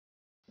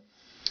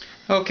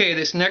Okay,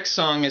 this next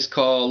song is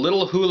called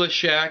Little Hula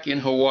Shack in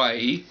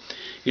Hawaii.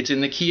 It's in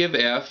the key of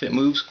F. It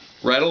moves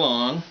right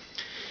along.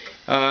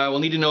 We'll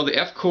need to know the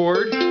F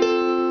chord,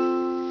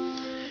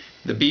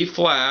 the B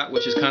flat,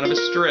 which is kind of a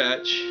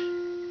stretch,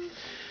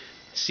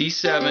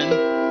 C7,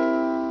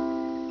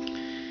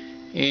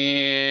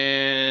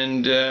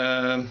 and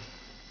then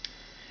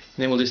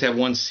we'll just have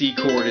one C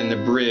chord in the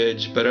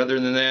bridge. But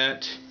other than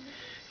that,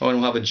 oh, and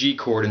we'll have a G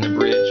chord in the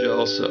bridge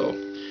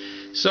also.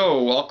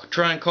 So I'll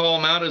try and call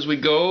them out as we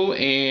go,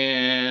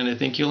 and I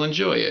think you'll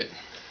enjoy it.